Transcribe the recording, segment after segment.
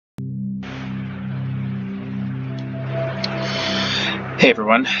Hey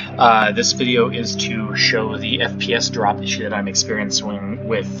everyone, this video is to show the FPS drop issue that I'm experiencing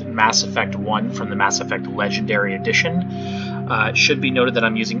with Mass Effect 1 from the Mass Effect Legendary Edition. It should be noted that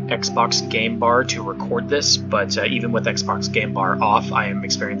I'm using Xbox Game Bar to record this, but even with Xbox Game Bar off, I am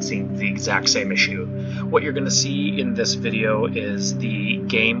experiencing the exact same issue. What you're going to see in this video is the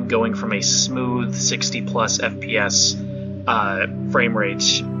game going from a smooth 60 plus FPS frame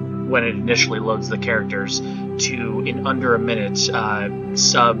rate when it initially loads the characters to, in under a minute,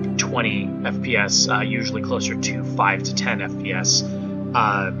 sub 20 FPS, usually closer to 5 to 10 FPS,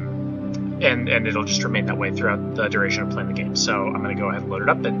 and it'll just remain that way throughout the duration of playing the game. So I'm going to go ahead and load it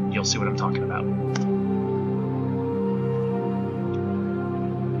up and you'll see what I'm talking about.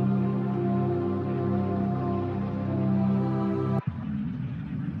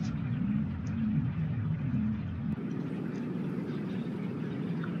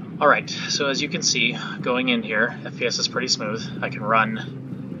 Alright, so as you can see, going in here, FPS is pretty smooth. I can run,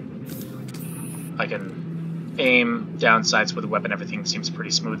 I can aim, down sights with a weapon, everything seems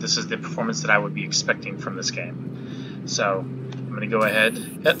pretty smooth. This is the performance that I would be expecting from this game. So, I'm going to go ahead,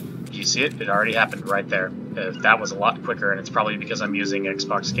 yep, you see it? It already happened right there. That was a lot quicker, and it's probably because I'm using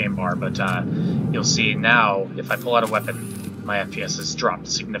Xbox Game Bar, but you'll see now, if I pull out a weapon, my FPS has dropped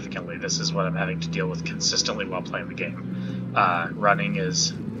significantly. This is what I'm having to deal with consistently while playing the game. Running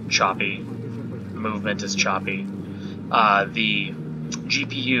is choppy, movement is choppy. The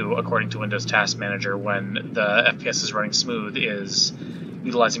GPU, according to Windows Task Manager, when the FPS is running smooth, is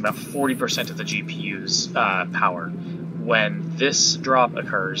utilizing about 40% of the GPU's power. When this drop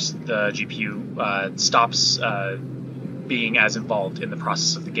occurs, the GPU stops being as involved in the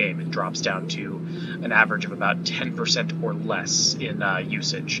process of the game. It drops down to an average of about 10% or less in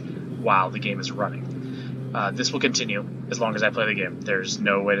usage while the game is running. This will continue as long as I play the game. There's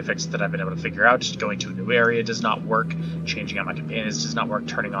no way to fix it that I've been able to figure out. Just going to a new area does not work. Changing out my companions does not work.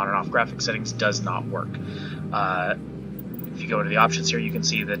 Turning on and off graphic settings does not work. If you go to the options here, you can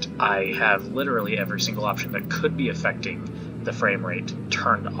see that I have literally every single option that could be affecting the frame rate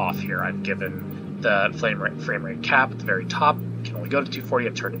turned off here. I've given the frame rate cap at the very top. It can only go to 240.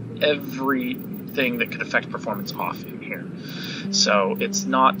 I've turned everything that could affect performance off in here. So it's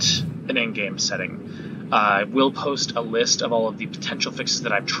not an in-game setting. I will post a list of all of the potential fixes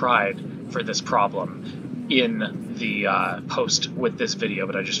that I've tried for this problem in the post with this video,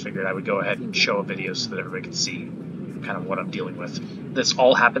 but I just figured I would go ahead and show a video so that everybody could see kind of what I'm dealing with. This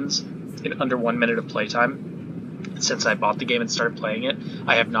all happens in under 1 minute of playtime. Since I bought the game and started playing it,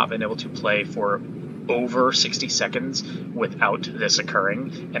 I have not been able to play for over 60 seconds without this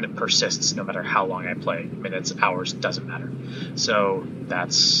occurring, and it persists no matter how long I play. Minutes, hours, doesn't matter. So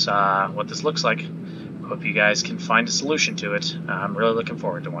that's what this looks like. Hope you guys can find a solution to it. I'm really looking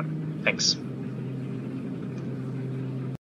forward to one. Thanks.